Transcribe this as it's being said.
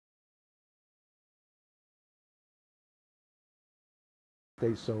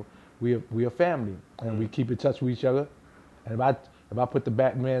So we a family, and we keep in touch with each other. And if I put the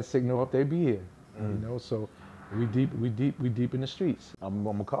Batman signal up, they be here. You know, so we deep in the streets. I'm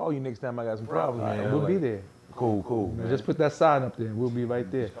gonna call you next time I got some problems, man. We'll be there. Cool, cool. You know, just put that sign up there, and we'll be right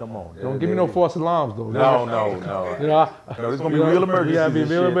there. Come on. Don't give me no false alarms, though. No. You know, No, this gonna be real emergency. Yeah, be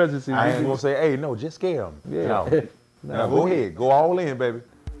real emergency. I ain't gonna say, hey, no, just scare them. Yeah. No. Now go ahead, go all in, baby.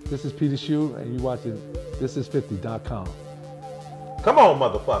 This is Peter Shue, and you watching Thisis50.com. Come on,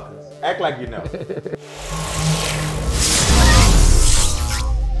 motherfuckers. Act like you know.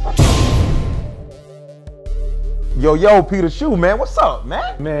 Yo, Peter Shue, man. What's up,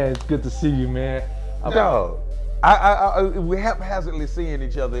 man? Man, it's good to see you, man. Yo, we haphazardly seeing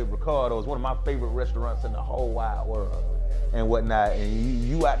each other at Ricardo's, one of my favorite restaurants in the whole wide world and whatnot. And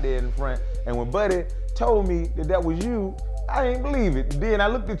you out there in front. And when Buddy told me that was you, I didn't believe it. Then I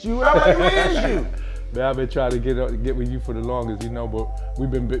looked at you and I'm like, where's you? Man, I've been trying to get with you for the longest, you know, but we've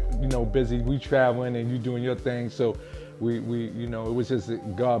been, you know, busy. We traveling and you doing your thing. So we you know, it was just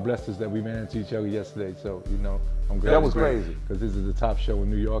God blessed us that we ran into each other yesterday. So, you know, I'm glad. That was crazy. Because this is the top show in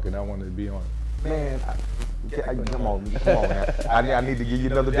New York and I wanted to be on it. Man, come on, man. I need to give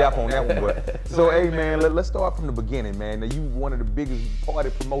you another dap on that one. But so, hey, man, let's start from the beginning, man. Now, you one of the biggest party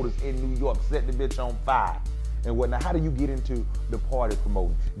promoters in New York, set the bitch on fire and whatnot. How do you get into the party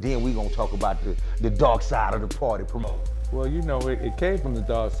promoting? Then we gonna talk about the dark side of the party promoting. Well, you know, it came from the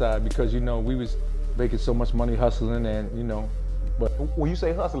dark side because, you know, we was making so much money hustling and, you know, but when you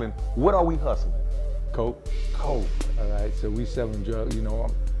say hustling, what are we hustling? Coke. Coke. All right, so we selling drugs, you know,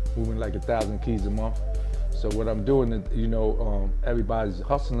 I'm moving like 1,000 keys a month. So what I'm doing is, you know, everybody's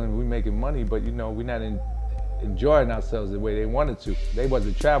hustling, we making money, but, you know, we're not enjoying ourselves the way they wanted to. They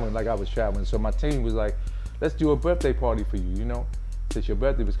wasn't traveling like I was traveling. So my team was like, let's do a birthday party for you, you know? Since your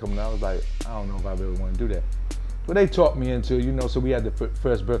birthday was coming out, I was like, I don't know if I really want to do that. But they talked me into it, you know, so we had the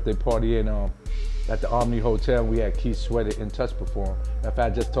first birthday party in, at the Omni Hotel, and we had Keith Sweater In Touch perform. In fact, I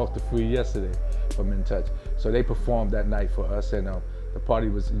just talked to Free yesterday from In Touch. So they performed that night for us, and the party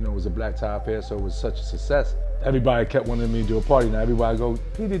was, you know, it was a black tie affair, so it was such a success. Everybody kept wanting me to do a party. Now everybody go,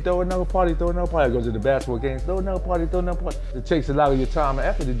 Petey, throw another party, throw another party. I go to the basketball games, throw another party, throw another party. It takes a lot of your time and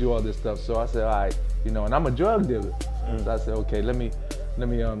effort to do all this stuff. So I said, all right, you know, and I'm a drug dealer. So I said, okay, let me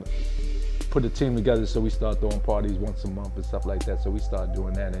put a team together. So we start throwing parties once a month and stuff like that. So we started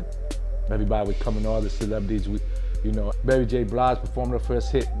doing that, and everybody would come in, all the celebrities. You know, Mary J. Blige performed her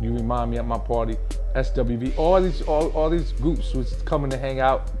first hit, You Remind Me at my party. SWV, all these groups was coming to hang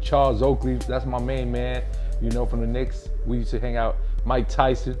out. Charles Oakley, that's my main man, you know, from the Knicks. We used to hang out. Mike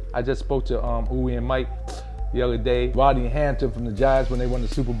Tyson, I just spoke to Uwe and Mike the other day. Rodney Hampton from the Giants when they won the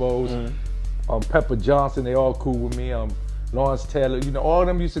Super Bowls. Pepper Johnson, they all cool with me. Lawrence Taylor, you know, all of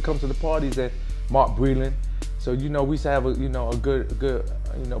them used to come to the parties, and Mark Breland. So, you know, we used to have a, you know, a good,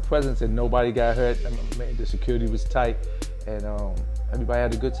 you know, presence, and nobody got hurt. I mean, the security was tight, and everybody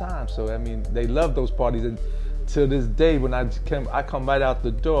had a good time. So, I mean, they loved those parties, and to this day, when I come right out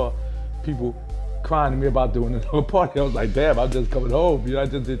the door, people crying to me about doing another party. I was like, damn, I'm just coming home. You know, I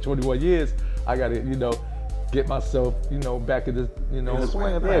just did 21 years. I gotta, you know, get myself, you know, back in this, you know,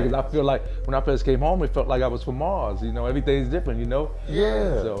 swing of because I feel like when I first came home, it felt like I was from Mars. You know, everything's different. You know.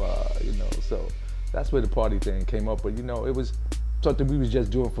 Yeah. So, you know, so. That's where the party thing came up, but you know, it was something we was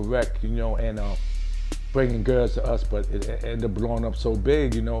just doing for rec, you know, and bringing girls to us, but it ended up blowing up so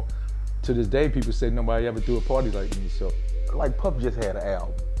big, you know. To this day, people say nobody ever threw a party like me, so. Like Puff just had an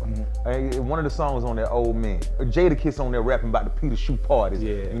album. One of the songs on there, Old Men. Jadakiss on there rapping about the Peter Shue parties.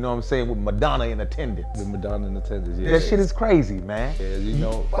 Yeah. You know what I'm saying, with Madonna in attendance. With Madonna in attendance, yeah. That shit is crazy, man. Yeah, you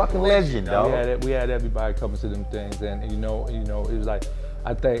know. Fucking legend, dog. We had everybody coming to them things, and you know, it was like,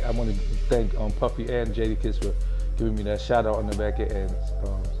 I want to thank Puffy and Jadakiss for giving me that shout out on the back end,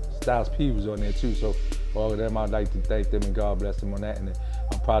 and Styles P was on there too. So all of them, I'd like to thank them, and God bless them on that. And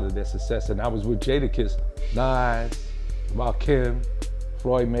I'm proud of their success. And I was with Jadakiss, Nas, Rakim,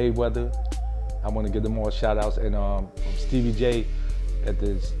 Floyd Mayweather. I want to give them all shout outs, and Stevie J at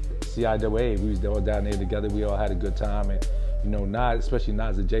the CIAA. We was all down there together. We all had a good time, and you know, Nas, especially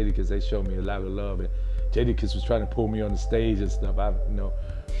Nas and Jadakiss, they showed me a lot of love. And Jadakiss was trying to pull me on the stage and stuff. You know,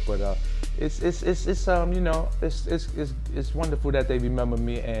 but it's you know, it's wonderful that they remember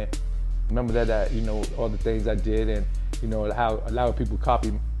me and remember that you know, all the things I did, and you know, how a lot of people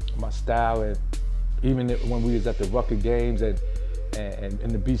copy my style, and even when we was at the Rucker games and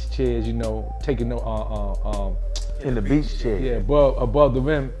in the beach chairs, you know, taking in the beach chair. Yeah, above the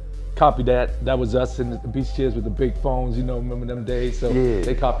rim. Copy that. That was us in the beach chairs with the big phones, you know, remember them days? So yeah.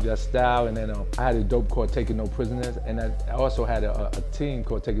 They copied that style, and then I had a dope called Taking No Prisoners, and I also had a team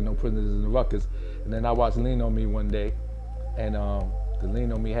called Taking No Prisoners in the Ruckers. And then I watched Lean On Me one day, and the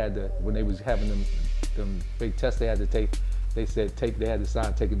lean on me had to, when they was having them big tests they had to take, they said they had to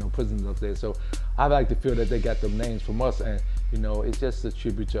sign taking no prisoners up there. So I like to feel that they got them names from us, and you know, it's just a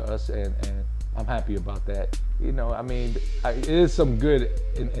tribute to us, and I'm happy about that. You know, I mean, it is some good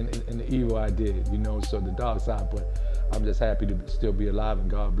in the evil I did, you know, so the dark side, but I'm just happy to still be alive, and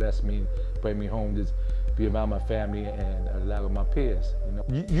God bless me, bring me home, just be around my family and a lot of my peers, you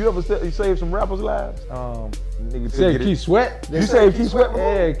know. You ever saved some rappers' lives? Saved Keith Sweat. You saved Keith Sweat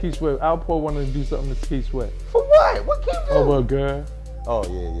before? Yeah, Keith Sweat. Alpo wanted to do something to Keith Sweat. For what? What Keith did? Over a girl. Oh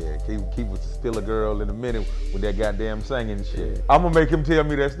yeah. Keith was still a girl in a minute with that goddamn singing shit. Yeah. I'm gonna make him tell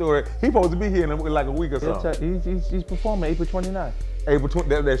me that story. He supposed to be here in like a week or something. He's performing April 29th. April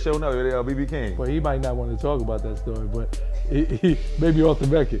 20th, that show now, BB King. Well, he might not want to talk about that story, but he maybe off the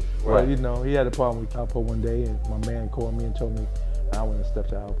record. Right. But you know, he had a problem with Alpo one day, and my man called me and told me I went and stepped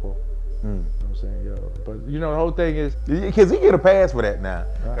to Alpo. You know what I'm saying? Yo. But you know, the whole thing is, because he get a pass for that now,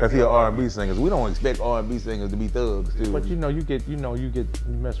 because he an R&B singer. We don't expect R&B singers to be thugs too. But you know, you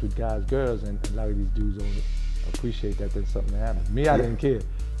mess with guys, girls, and a lot of these dudes don't appreciate that there's something that happened. Me, I didn't care.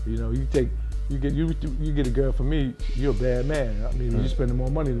 You know, you get a girl from me, you're a bad man. I mean, you're spending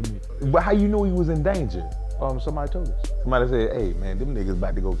more money than me. But how you know he was in danger? Somebody told us. Somebody said, hey man, them niggas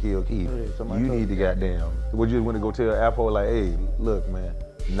about to go kill Keith. Yeah, you need to goddamn. Would you just want to go tell Alpo like, hey, look man,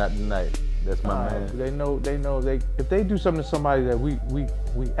 not tonight. That's my man. They know if they do something to somebody that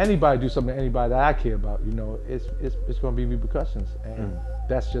anybody do something to anybody that I care about, you know, it's gonna be repercussions. And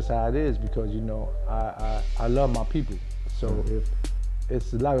that's just how it is, because you know, I love my people. So if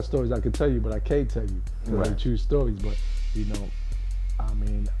it's a lot of stories I could tell you, but I can't tell you. Right. I choose stories, but you know, I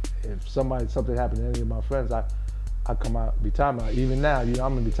mean, if something happened to any of my friends, I come out retirement. Even now, you know,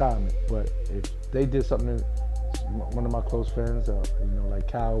 I'm in retirement. But if they did something to one of my close friends, or you know,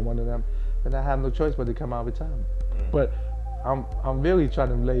 like Kyle, one of them, then I have no choice but to come out of retirement. But I'm really trying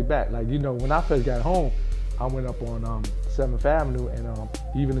to lay back. Like, you know, when I first got home, I went up on 7th Avenue, and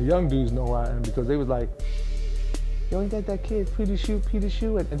even the young dudes know who I am, because they was like, yo, ain't that kid, Peter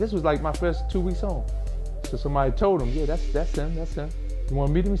Shue? And this was like my first 2 weeks home. So somebody told him, yeah, that's him. You want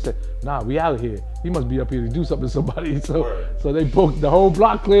to meet him? He said, nah, we out here. He must be up here to do something to somebody. So they broke the whole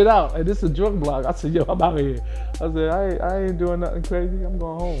block, cleared out. And this is a drug block. I said, yo, I'm out here. I said, I ain't doing nothing crazy. I'm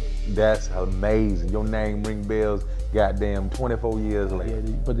going home. That's amazing. Your name ring bells, goddamn 24 years later.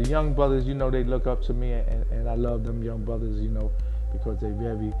 Yeah, but the young brothers, you know, they look up to me, and I love them young brothers, you know, because they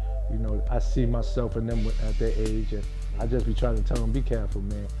very, you know, I see myself in them at their age, and I just be trying to tell them, be careful,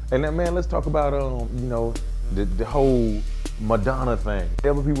 man. And then, man, let's talk about, you know, the whole Madonna thing.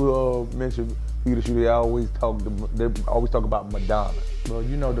 Whenever people mention Peter Shue, they always talk about Madonna. Well,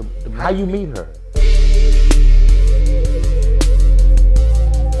 you know, how you meet her?